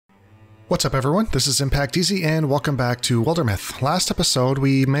What's up everyone, this is Impact Easy and welcome back to Wildermyth. Last episode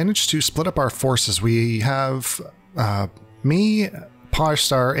we managed to split up our forces. We have me,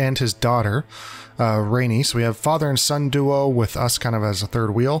 Parstar, and his daughter, Rainy. So we have father and son duo with us kind of as a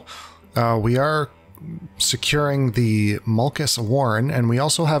third wheel. We are securing the Mulkus Warren, and we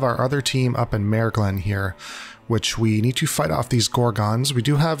also have our other team up in Mareglen here, which we need to fight off these Gorgons. We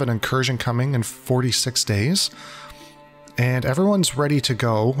do have an incursion coming in 46 days. And everyone's ready to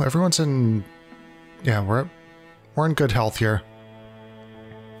go. Everyone's in... yeah, we're in good health here.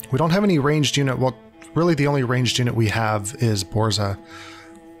 We don't have any ranged unit. Well, really the only ranged unit we have is Borza.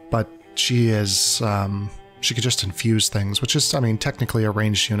 But she is... she could just infuse things, which is, I mean, technically a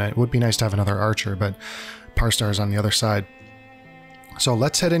ranged unit. It would be nice to have another archer, but Parstar is on the other side. So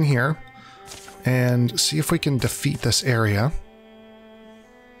let's head in here and see if we can defeat this area.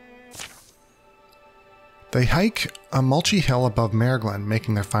 They hike a mulchy hill above Mareglen,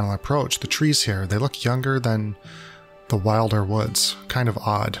 making their final approach. The trees here, they look younger than the wilder woods. Kind of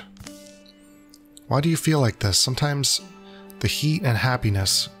odd. Why do you feel like this? Sometimes the heat and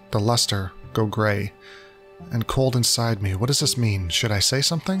happiness, the luster, go gray. And cold inside me. What does this mean? Should I say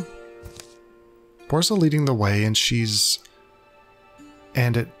something? Borza leading the way, and she's...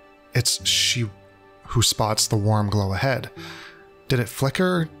 and it's she who spots the warm glow ahead. Did it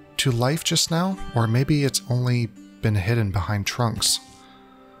flicker to life just now? Or maybe it's only been hidden behind trunks.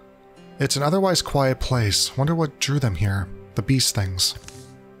 It's an otherwise quiet place. Wonder what drew them here. The beast things.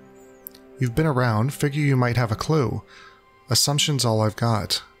 You've been around, figure you might have a clue. Assumption's all I've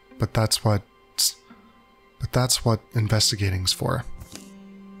got. But that's what investigating's for.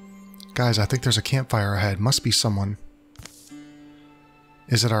 Guys, I think there's a campfire ahead. Must be someone.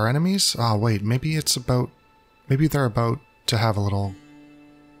 Is it our enemies? Ah, wait, maybe they're about to have a little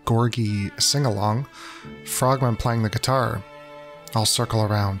Gorgy sing-along. Frogman playing the guitar. I'll circle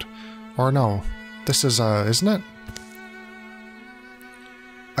around. Or no, this is, isn't it?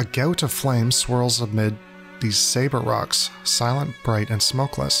 A gout of flame swirls amid these saber rocks, silent, bright, and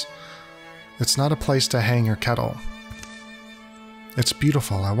smokeless. It's not a place to hang your kettle. It's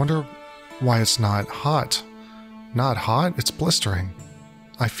beautiful. I wonder why it's not hot. Not hot? It's blistering.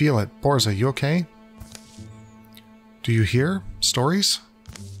 I feel it. Borza, you okay? Do you hear stories?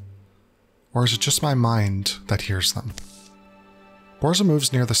 Or is it just my mind that hears them? Borza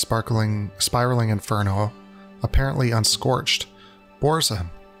moves near the spiraling inferno, apparently unscorched. Borza,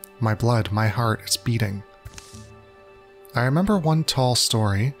 my blood, my heart, it's beating. I remember one tall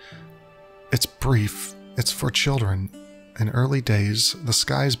story. It's brief. It's for children. In early days, the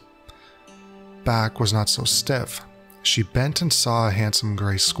sky's back was not so stiff. She bent and saw a handsome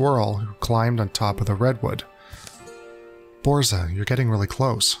gray squirrel who climbed on top of the redwood. Borza, you're getting really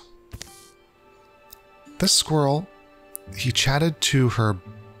close. This squirrel, he chatted to her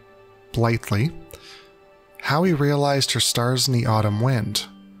blithely, how he realized her stars in the autumn wind,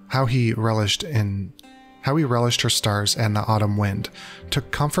 how he relished her stars and the autumn wind,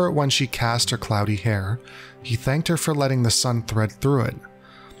 took comfort when she cast her cloudy hair. He thanked her for letting the sun thread through it.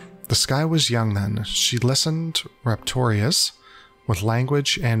 The sky was young then. She listened, rapturous, with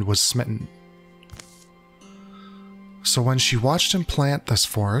language, and was smitten. So when she watched him plant this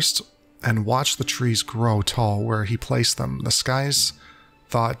forest, and watched the trees grow tall where he placed them, the skies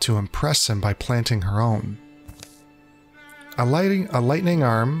thought to impress him by planting her own. A lightning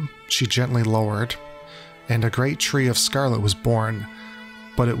arm she gently lowered, and a great tree of scarlet was born.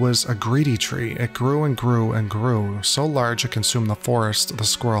 But it was a greedy tree. It grew and grew and grew, so large it consumed the forest the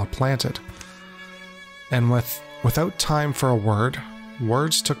squirrel had planted. And without time for a word,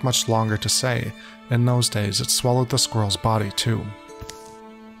 words took much longer to say. In those days, it swallowed the squirrel's body too.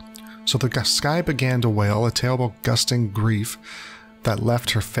 So the sky began to wail, a terrible gusting grief that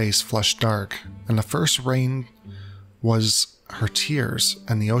left her face flushed dark, and the first rain was her tears,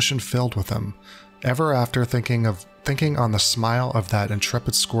 and the ocean filled with them. Ever after, thinking on the smile of that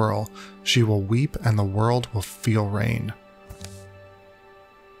intrepid squirrel, she will weep and the world will feel rain.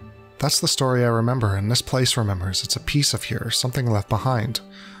 That's the story I remember, and this place remembers. It's a piece of here, something left behind.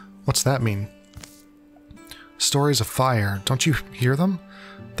 What's that mean? Stories of fire, don't you hear them?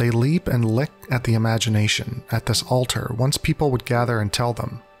 They leap and lick at the imagination, at this altar. Once people would gather and tell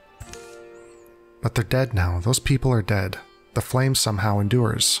them. But they're dead now. Those people are dead. The flame somehow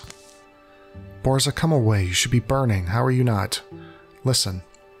endures. Borza, come away. You should be burning. How are you not? Listen.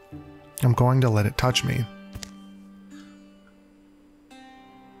 I'm going to let it touch me.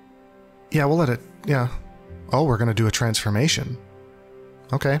 Yeah, we'll let it... yeah. Oh, we're going to do a transformation.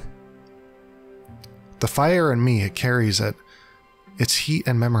 Okay. The fire in me, it carries it. Its heat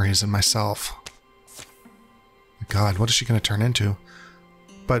and memories in myself. God, what is she going to turn into?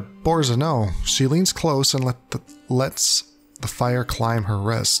 But Borza, no. She leans close and lets the fire climb her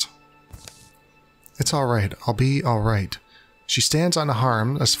wrist. It's alright. I'll be alright. She stands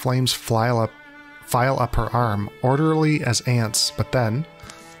unharmed as flames file up her arm, orderly as ants, but then...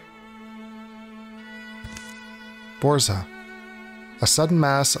 Borza. A sudden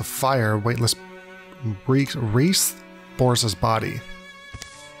mass of fire weightless wreaths Borza's body.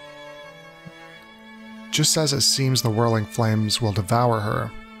 Just as it seems the whirling flames will devour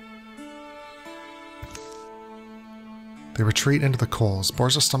her. They retreat into the coals.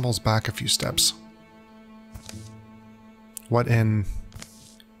 Borza stumbles back a few steps. What in...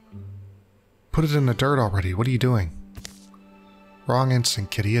 Put it in the dirt already. What are you doing? Wrong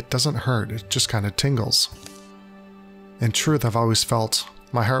instinct, kitty. It doesn't hurt. It just kind of tingles. In truth, I've always felt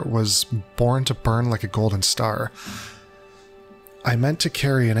my heart was born to burn like a golden star. I meant to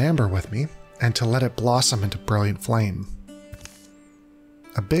carry an amber with me, and to let it blossom into brilliant flame.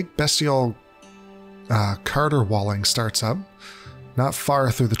 A big bestial caterwauling starts up, not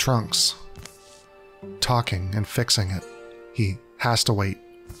far through the trunks. Talking and fixing it. He has to wait.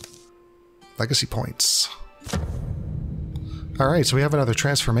 Legacy points. Alright, so we have another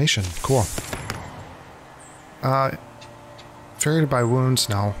transformation. Cool. Infuriated by wounds?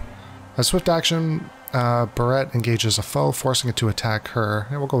 No. A swift action, Barrette engages a foe, forcing it to attack her.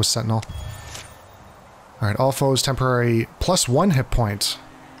 And we'll go with Sentinel. Alright, all foes temporary +1 hit point.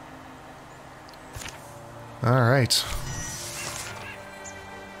 Alright.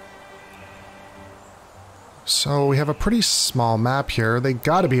 So we have a pretty small map here. They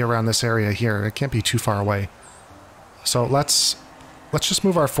gotta be around this area here. It can't be too far away. So let's just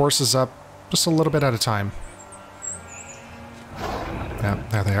move our forces up just a little bit at a time. Yeah,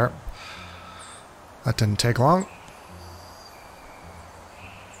 there they are. That didn't take long.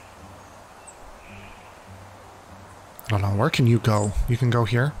 I don't know, where can you go? You can go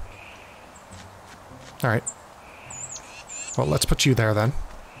here? Alright. Well, let's put you there then.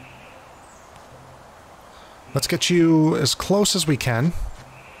 Let's get you as close as we can.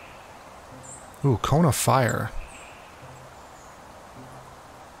 Ooh, cone of fire.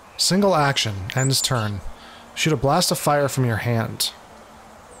 Single action, ends turn. Shoot a blast of fire from your hand.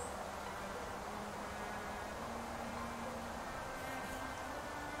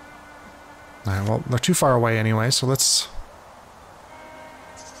 Alright, well, they're too far away anyway, so let's...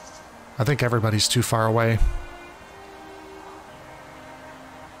 I think everybody's too far away.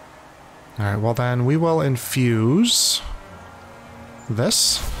 Alright, well then we will infuse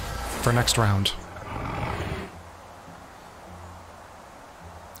this for next round.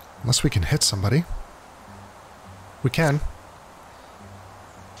 Unless we can hit somebody. We can.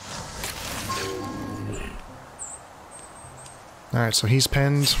 Alright, so he's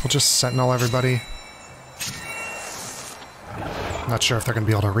pinned. We'll just sentinel everybody. Not sure if they're going to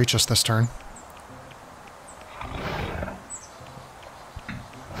be able to reach us this turn.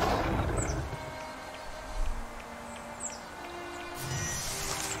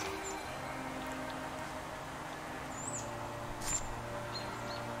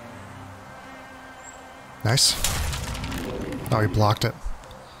 Nice. Oh, he blocked it.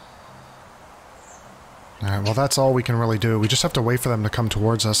 Alright, well that's all we can really do. We just have to wait for them to come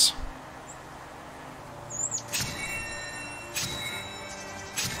towards us.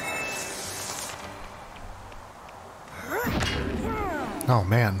 Oh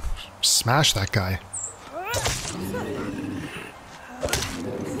man, smash that guy.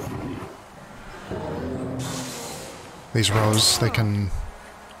 These rows, they can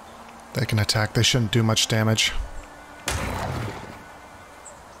attack. They shouldn't do much damage.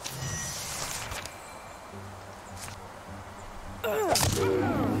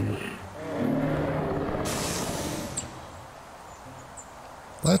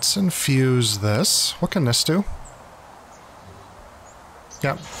 Let's infuse this. What can this do?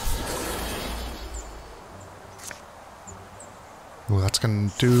 Yep. Ooh, that's gonna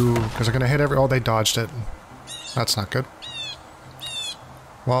do... Because they're gonna hit every... Oh, they dodged it. That's not good.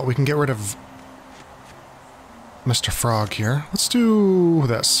 Well, we can get rid of Mr. Frog here. Let's do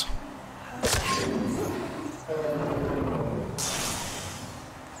this.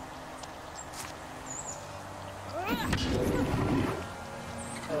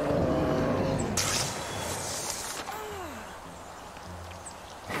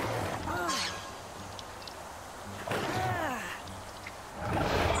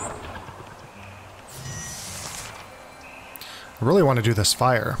 I really want to do this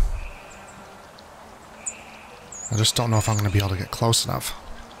fire. I just don't know if I'm going to be able to get close enough.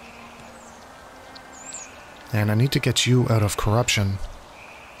 And I need to get you out of corruption.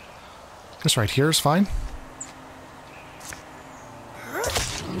 This right here is fine.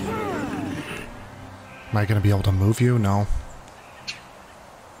 Am I going to be able to move you? No.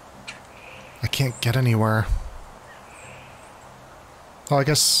 I can't get anywhere. Oh, I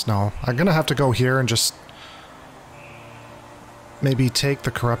guess no. I'm going to have to go here and just maybe take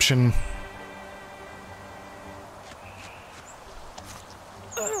the corruption.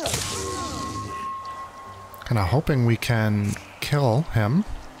 Kind of hoping we can kill him.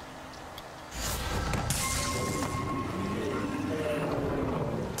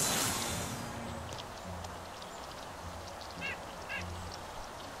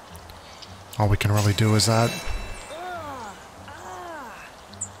 All we can really do is that.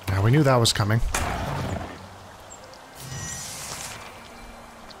 Yeah, we knew that was coming.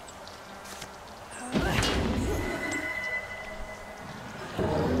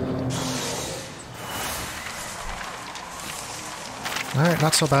 Alright,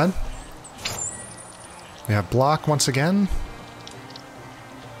 not so bad. We have block once again.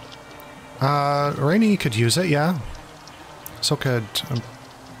 Rainy could use it, yeah. So could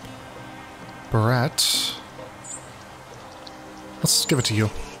Barrett. Let's give it to you.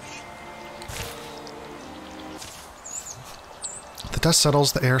 The dust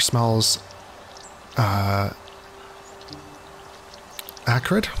settles, the air smells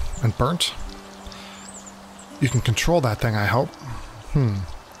acrid and burnt. You can control that thing, I hope.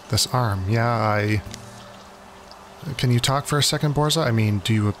 This arm. Yeah, Can you talk for a second, Borza? I mean,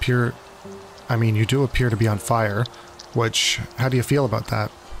 do you appear... I mean, you do appear to be on fire, which... How do you feel about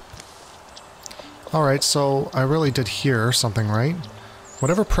that? Alright, so I really did hear something, right?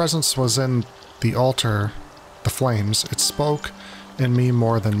 Whatever presence was in the altar, the flames, it spoke in me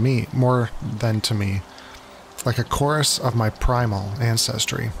more than to me. Like a chorus of my primal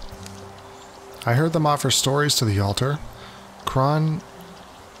ancestry. I heard them offer stories to the altar. Crafran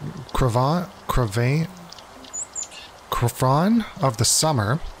of the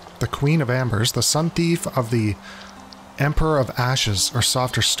Summer, the Queen of Ambers, the Sun Thief of the Emperor of Ashes, or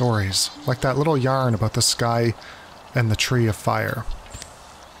softer stories, like that little yarn about the sky and the Tree of Fire.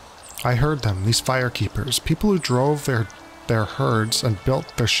 I heard them, these firekeepers, people who drove their herds and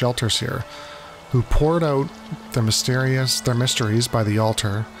built their shelters here, who poured out their mysteries by the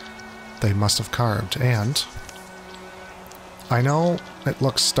altar they must have carved, and... I know it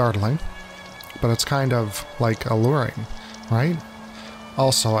looks startling, but it's kind of, like, alluring, right?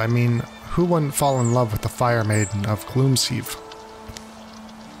 Also, I mean, who wouldn't fall in love with the Fire Maiden of Gloomsheave?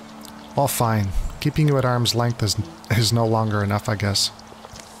 Well, fine. Keeping you at arm's length is no longer enough, I guess.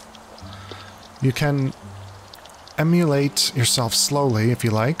 You can emulate yourself slowly, if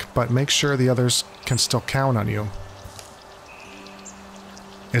you like, but make sure the others can still count on you.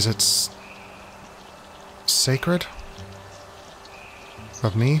 Is it sacred?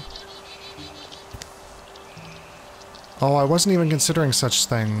 Of me? Oh, I wasn't even considering such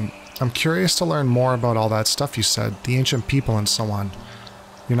thing. I'm curious to learn more about all that stuff you said, the ancient people and so on.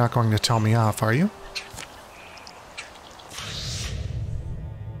 You're not going to tell me off, are you?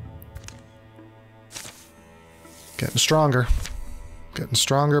 Getting stronger. Getting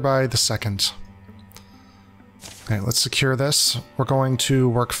stronger by the second. Okay, let's secure this. We're going to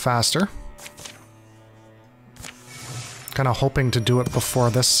work faster. Kind of hoping to do it before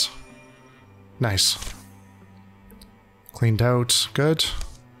this. Nice. Cleaned out. Good.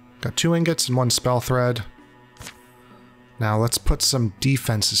 Got 2 ingots and 1 spell thread. Now let's put some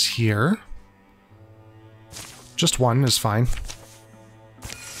defenses here. Just 1 is fine.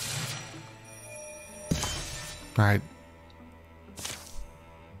 Alright.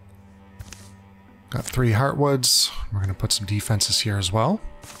 Got 3 heartwoods. We're going to put some defenses here as well.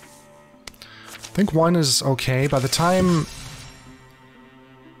 I think 1 is okay. By the time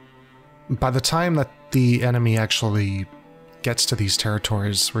that the enemy actually gets to these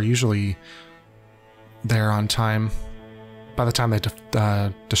territories, we're usually there on time. By the time they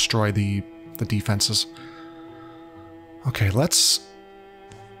destroy the defenses. Okay, let's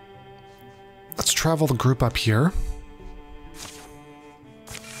travel the group up here.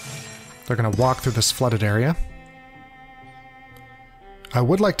 They're gonna walk through this flooded area. I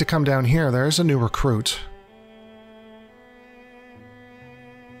would like to come down here. There's a new recruit.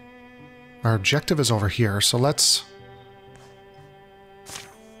 Our objective is over here, so let's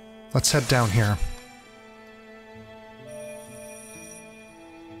head down here.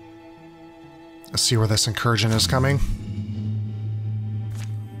 Let's see where this incursion is coming.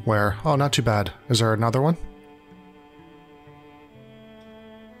 Where? Oh, not too bad. Is there another one?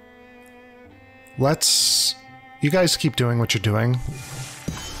 You guys keep doing what you're doing.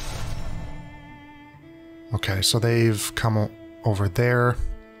 Okay, so they've come over there.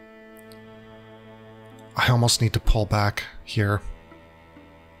 I almost need to pull back here.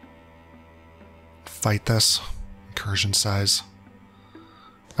 fight this. Incursion size.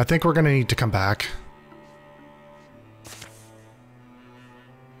 I think we're going to need to come back.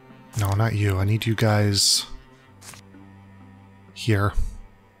 No, not you. I need you guys here.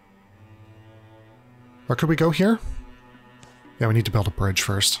 Or could we go here? Yeah, we need to build a bridge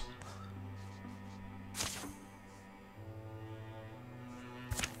first.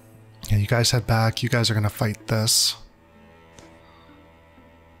 Yeah, you guys head back. You guys are going to fight this.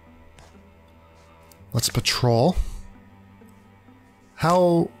 Let's patrol.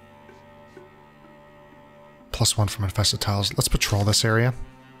 How... +1 from infested tiles. Let's patrol this area.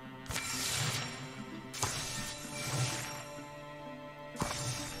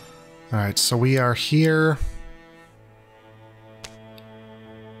 Alright, so we are here.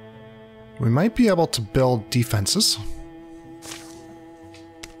 We might be able to build defenses.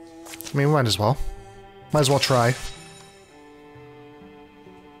 I mean, we might as well. Might as well try.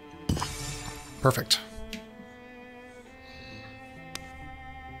 Perfect.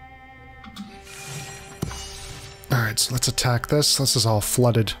 Alright, so let's attack this. This is all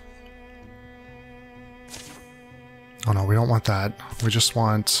flooded. Oh no, we don't want that. We just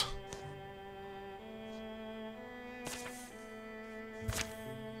want...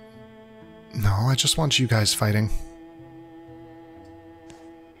 No, I just want you guys fighting.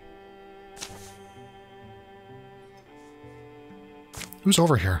 Who's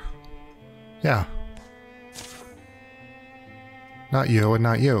over here? Yeah. Not you and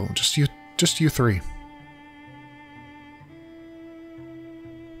not you. Just you three.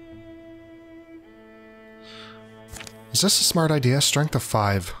 Is this a smart idea? Strength of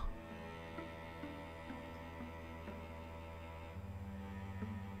 5.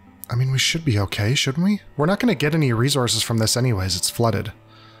 I mean, we should be okay, shouldn't we? We're not going to get any resources from this anyways. It's flooded.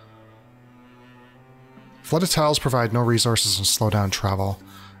 Flooded tiles provide no resources and slow down travel.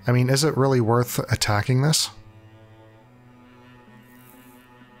 I mean, is it really worth attacking this?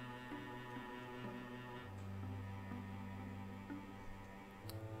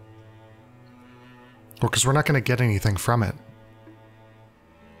 Well, because we're not going to get anything from it.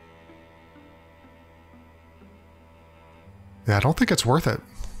 Yeah, I don't think it's worth it.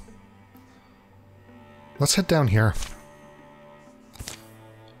 Let's head down here.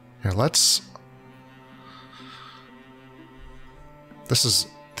 Here, let's... This is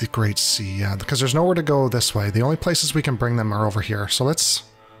the Great Sea, yeah, because there's nowhere to go this way. The only places we can bring them are over here. So let's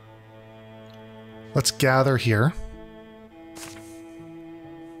gather here.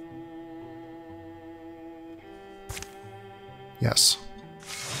 Yes.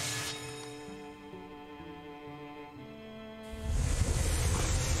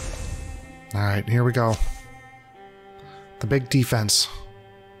 Alright, here we go. The big defense.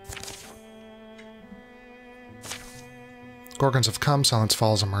 Gorgons have come, silence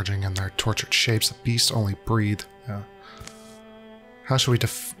falls emerging in their tortured shapes. The beasts only breathe. Yeah. How should we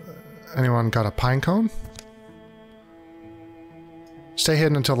anyone got a pine cone? Stay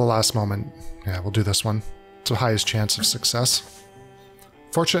hidden until the last moment. Yeah, we'll do this one. It's the highest chance of success.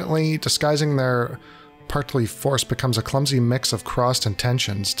 Fortunately, disguising their partly force becomes a clumsy mix of crossed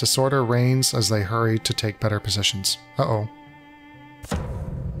intentions. Disorder reigns as they hurry to take better positions. Uh-oh.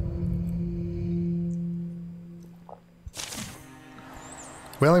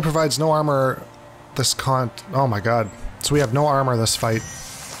 Whaling provides no armor this oh my god. So we have no armor this fight.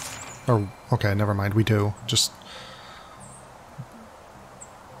 Oh, okay, never mind, we do. Just...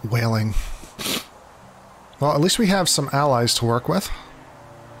 Whaling. Well, at least we have some allies to work with.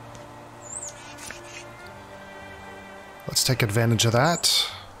 Let's take advantage of that.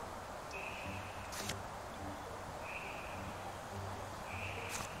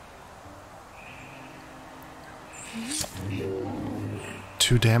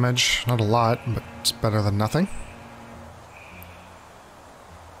 Two damage, not a lot, but it's better than nothing.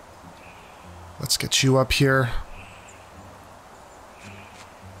 Let's get you up here.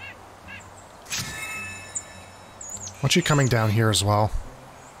 I want you coming down here as well.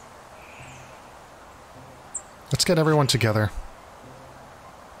 Let's get everyone together.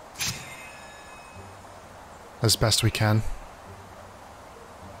 As best we can.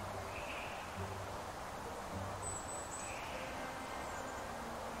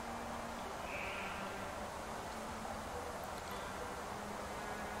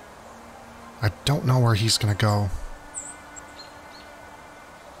 I don't know where he's gonna go.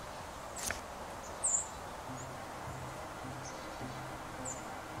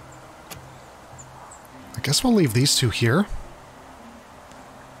 I guess we'll leave these two here.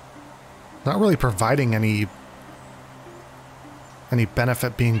 Not really providing any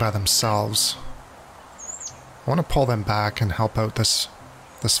benefit being by themselves. I want to pull them back and help out this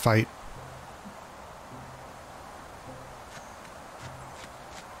fight.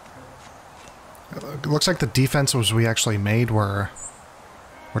 It looks like the defenses we actually made were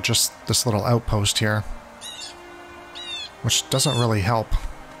just this little outpost here, which doesn't really help.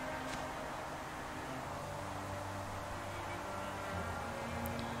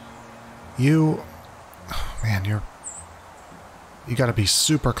 You... Man, you gotta be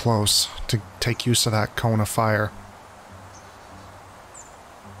super close to take use of that cone of fire.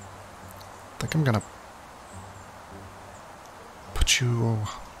 I think I'm gonna put you...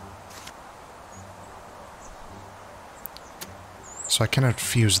 So I can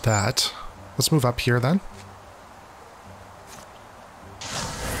infuse that. Let's move up here then.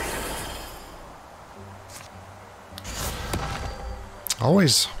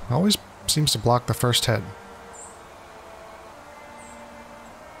 Always seems to block the first hit.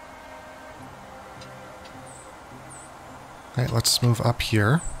 Alright, let's move up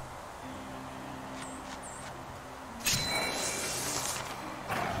here.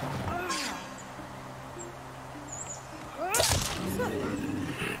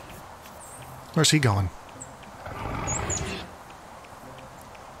 Where's he going?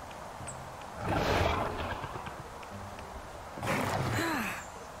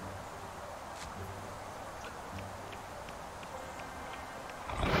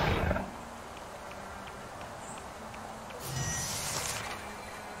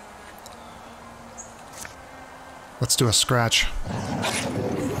 Let's do a scratch.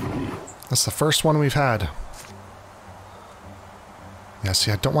 That's the first one we've had. Yeah,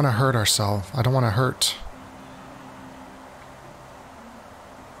 see, I don't want to hurt ourselves. I don't want to hurt.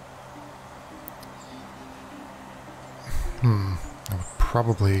 I would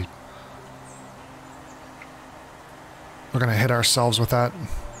probably... We're going to hit ourselves with that.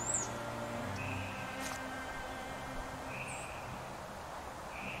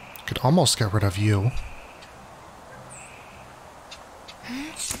 Could almost get rid of you.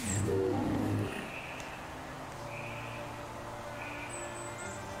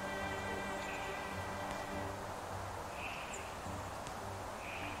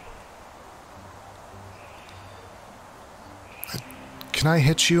 Can I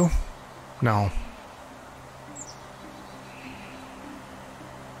hit you? No.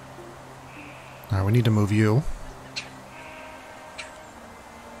 Alright, we need to move you.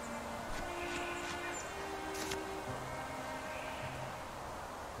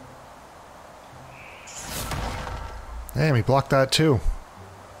 Hey, we blocked that too.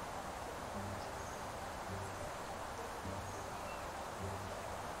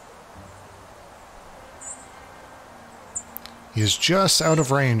 He is just out of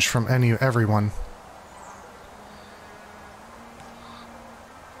range from everyone.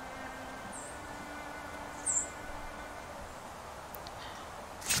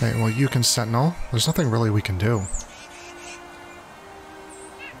 Okay, well you can sentinel. There's nothing really we can do.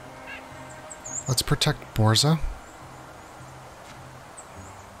 Let's protect Borza.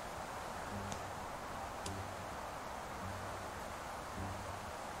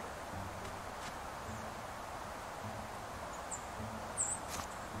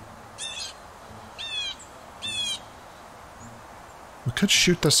 We could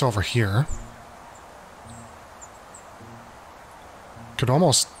shoot this over here. Could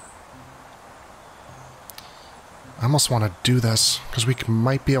almost... I almost want to do this, because we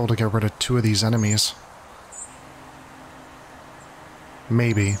might be able to get rid of 2 of these enemies.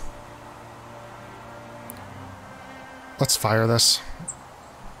 Maybe. Let's fire this.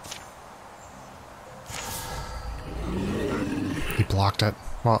 He blocked it.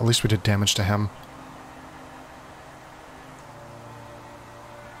 Well, at least we did damage to him.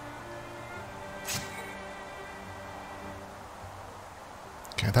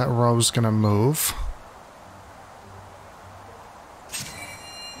 Okay, that row's gonna move.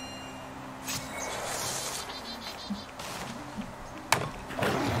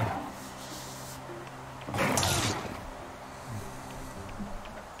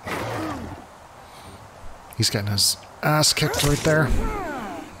 He's getting his ass kicked right there.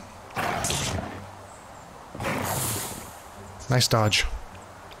 Nice dodge.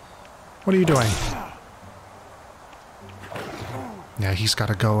 What are you doing? Yeah, he's got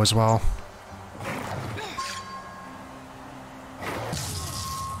to go as well.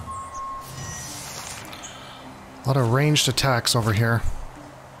 A lot of ranged attacks over here.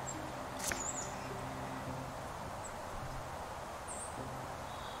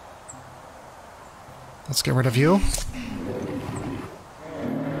 Let's get rid of you.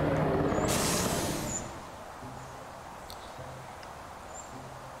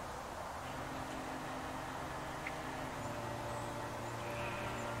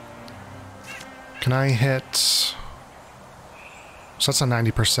 Can I hit... So that's a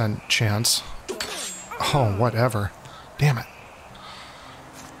 90% chance. Oh, whatever. Damn it.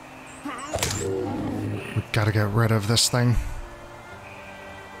 We gotta get rid of this thing.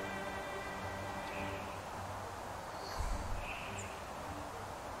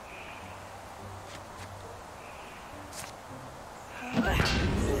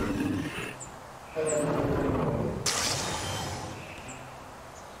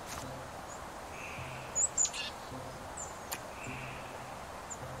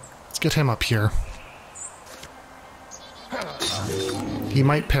 Let's get him up here. He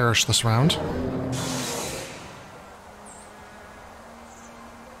might perish this round.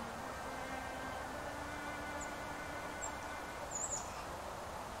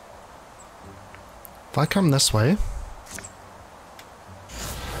 If I come this way...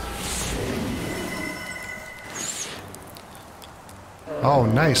 Oh,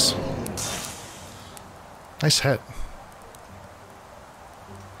 nice. Nice hit.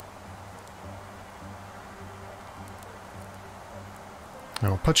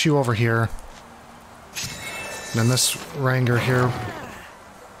 I'll put you over here. And then this Ranger here.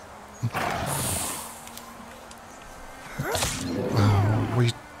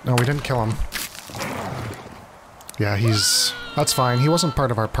 No, we didn't kill him. Yeah, that's fine. He wasn't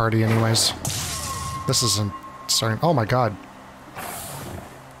part of our party anyways. This isn't starting... Oh my god.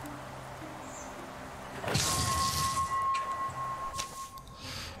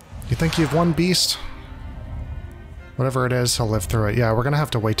 You think you've won, beast? Whatever it is, he'll live through it. Yeah, we're gonna have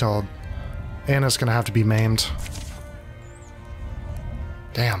to wait till... Anna's gonna have to be maimed.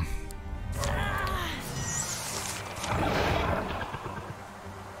 Damn.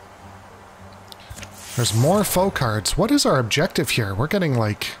 There's more foe cards. What is our objective here? We're getting,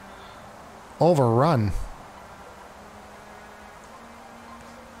 like, overrun.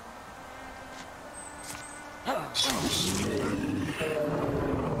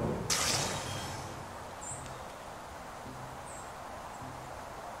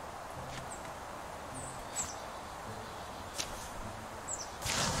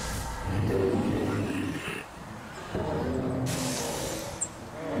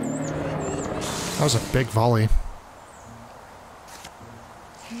 That was a big volley.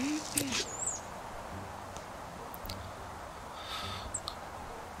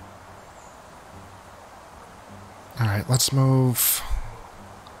 Alright, let's move...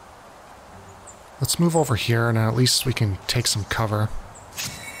 Let's move over here, and at least we can take some cover.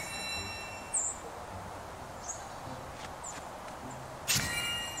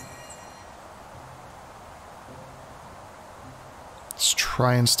 Let's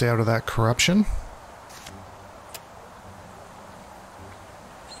try and stay out of that corruption.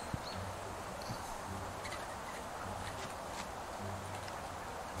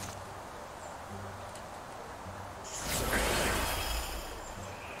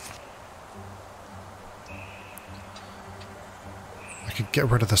 I could get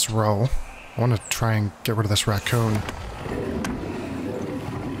rid of this row. I want to try and get rid of this raccoon.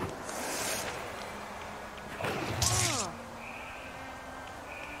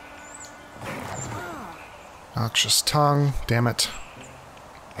 Noxious tongue, damn it.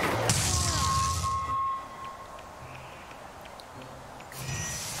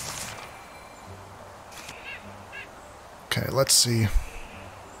 Okay, let's see.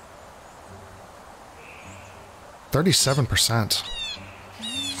 37%.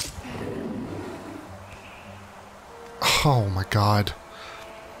 Oh my god.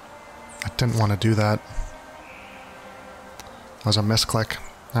 I didn't want to do that. That was a misclick.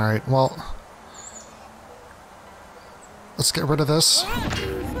 Alright, well... Let's get rid of this.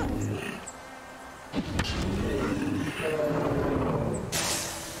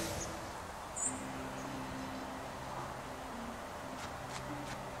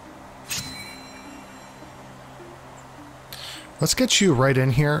 Let's get you right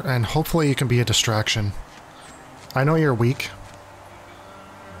in here, and hopefully you can be a distraction. I know you're weak.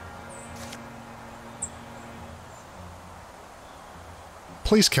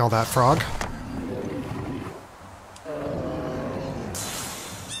 Please kill that frog.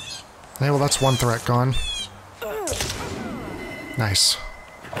 Okay, well that's one threat gone. Nice.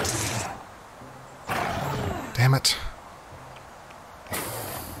 Damn it.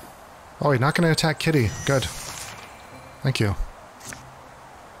 Oh, you're not going to attack Kitty. Good. Thank you.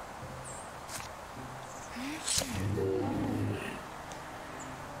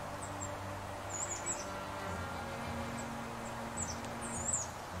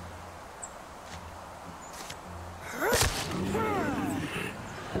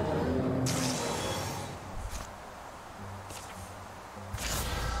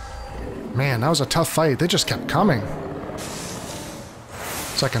 Man, that was a tough fight. They just kept coming.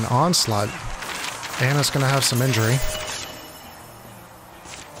 It's like an onslaught. Anna's gonna have some injury.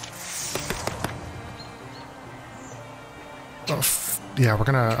 Oh, yeah, we're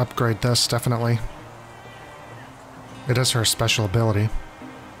gonna upgrade this, definitely. It is her special ability.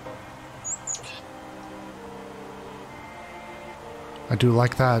 I do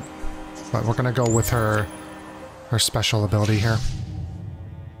like that, but we're gonna go with her special ability here.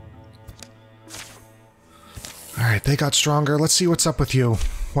 Alright, they got stronger. Let's see what's up with you.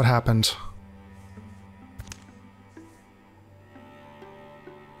 What happened?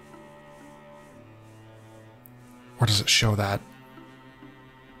 Where does it show that?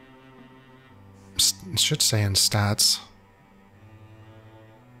 It should say in stats.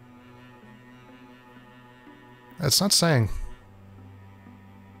 It's not saying.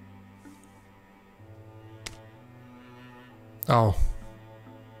 Oh.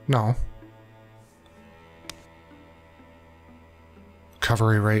 No.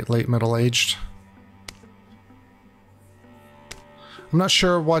 Recovery rate, late middle-aged. I'm not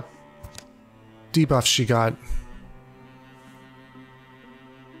sure what debuff she got.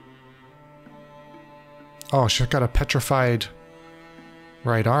 Oh, she got a petrified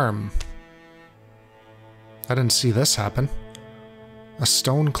right arm. I didn't see this happen. A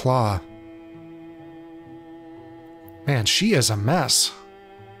stone claw. Man, she is a mess.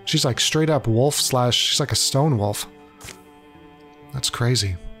 She's like straight up wolf slash... She's like a stone wolf. That's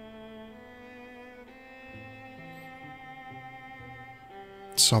crazy.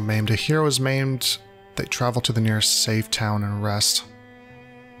 So maimed. A hero is maimed. They travel to the nearest safe town and rest.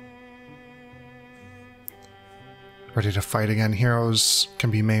 Ready to fight again. Heroes can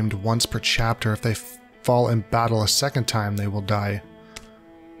be maimed once per chapter. If they fall in battle a second time, they will die.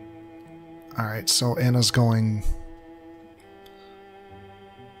 Alright, so Anna's going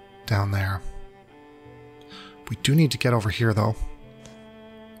down there. We do need to get over here, though.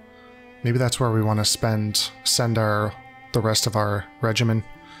 Maybe that's where we want to send the rest of our regiment.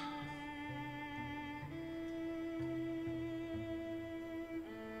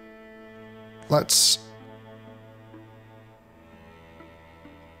 Let's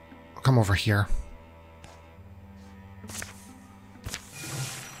come over here.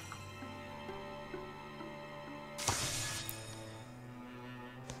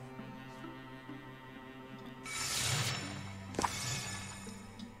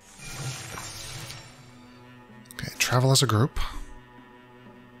 Okay, travel as a group.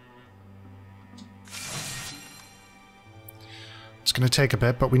 It's going to take a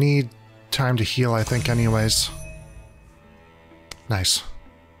bit, but we need time to heal, I think, anyways. Nice.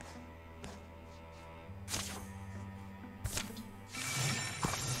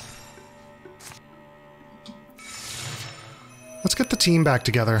 Let's get the team back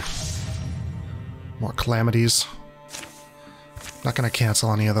together. More calamities. Not gonna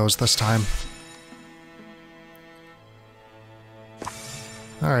cancel any of those this time.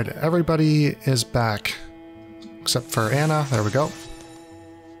 Alright, everybody is back. Except for Anna. There we go.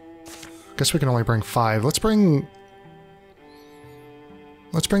 Guess we can only bring 5. Let's bring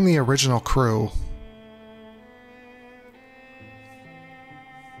the original crew.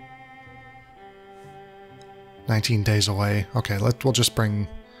 "19 days away." Okay, we'll just bring...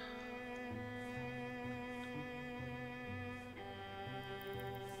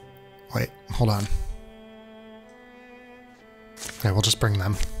 Wait, hold on. Okay, we'll just bring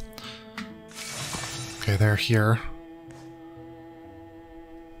them. Okay, they're here.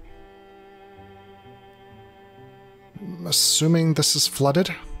 I'm assuming this is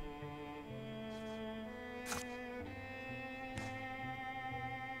flooded.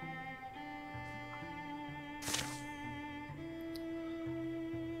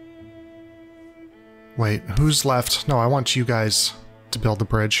 Wait, who's left? No, I want you guys to build the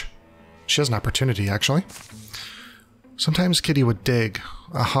bridge. She has an opportunity, actually. Sometimes Kitty would dig.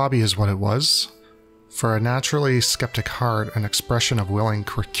 A hobby is what it was. For a naturally skeptic heart, an expression of willing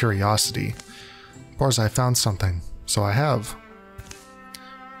curiosity. Bors, I found something. So I have.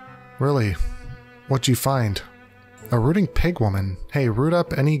 Really? What'd you find? A rooting pig woman. Hey, root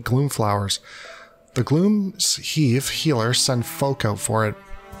up any gloom flowers. The Gloom's healer send folk out for it.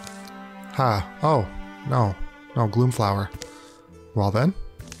 Ha. Oh. No. No, gloom flower. Well then.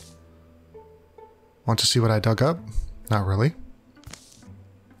 Want to see what I dug up? Not really.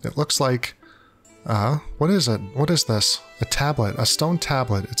 It looks like... what is it? What is this? A tablet. A stone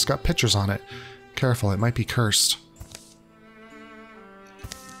tablet. It's got pictures on it. Careful, it might be cursed.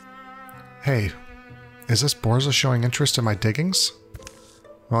 Hey, is this Borza showing interest in my diggings?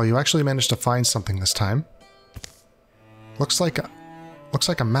 Well, you actually managed to find something this time. Looks like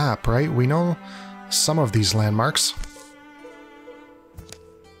a map, right? We know some of these landmarks.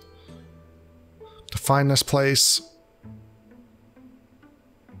 To find this place.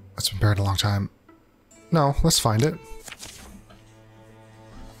 It's been buried a long time. No, let's find it.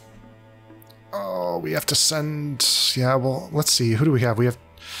 Oh, we have to send... Yeah, well, let's see. Who do we have? We have...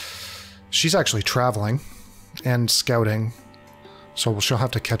 She's actually traveling and scouting, so she'll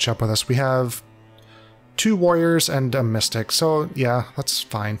have to catch up with us. We have 2 warriors and a mystic, so yeah, that's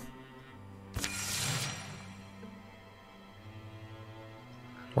fine.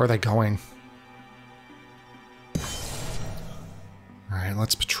 Where are they going? Alright,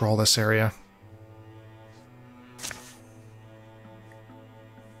 let's patrol this area.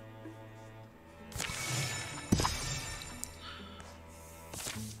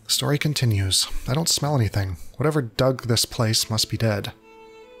 The story continues. I don't smell anything. Whatever dug this place must be dead.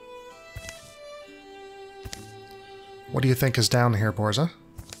 What do you think is down here, Borza?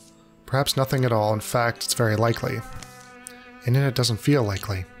 Perhaps nothing at all. In fact, it's very likely. And yet it doesn't feel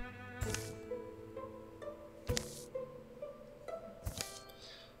likely.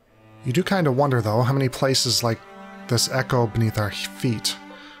 You do kind of wonder, though, how many places like this echo beneath our feet.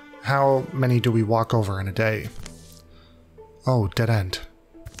 How many do we walk over in a day? Oh, dead end.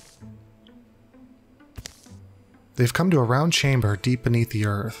 They've come to a round chamber deep beneath the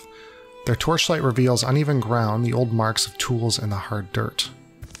earth. Their torchlight reveals uneven ground, the old marks of tools in the hard dirt.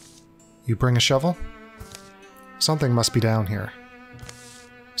 You bring a shovel? Something must be down here.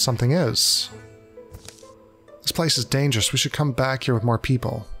 Something is. This place is dangerous. We should come back here with more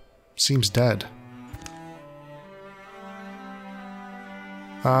people. Seems dead.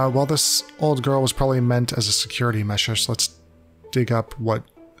 Well, this old girl was probably meant as a security measure, so let's dig up what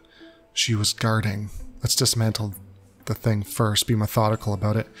she was guarding. Let's dismantle the thing first, be methodical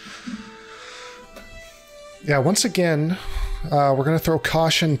about it. Yeah, once again, we're going to throw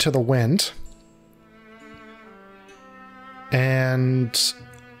caution to the wind. And...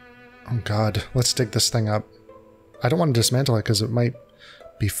 oh god, let's dig this thing up. I don't want to dismantle it because it might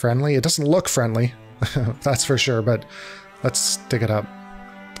be friendly. It doesn't look friendly, that's for sure, but let's dig it up.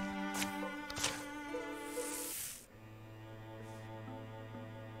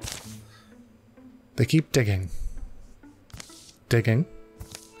 They keep digging. Digging.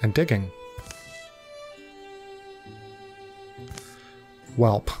 And digging.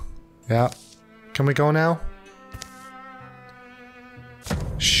 Welp. Yeah. Can we go now?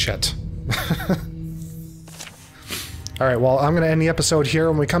 Shit. Alright, well, I'm going to end the episode here.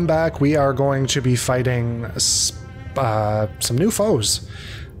 When we come back, we are going to be fighting some new foes.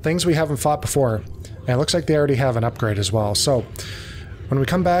 Things we haven't fought before. And it looks like they already have an upgrade as well. So, when we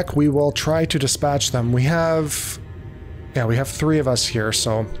come back, we will try to dispatch them. We have 3 of us here,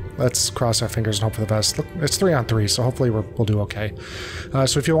 so let's cross our fingers and hope for the best. Look, it's 3 on 3, so hopefully we'll do okay.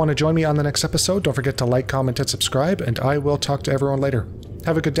 So if you want to join me on the next episode, don't forget to like, comment, and subscribe, and I will talk to everyone later.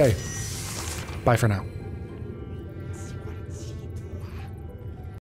 Have a good day. Bye for now.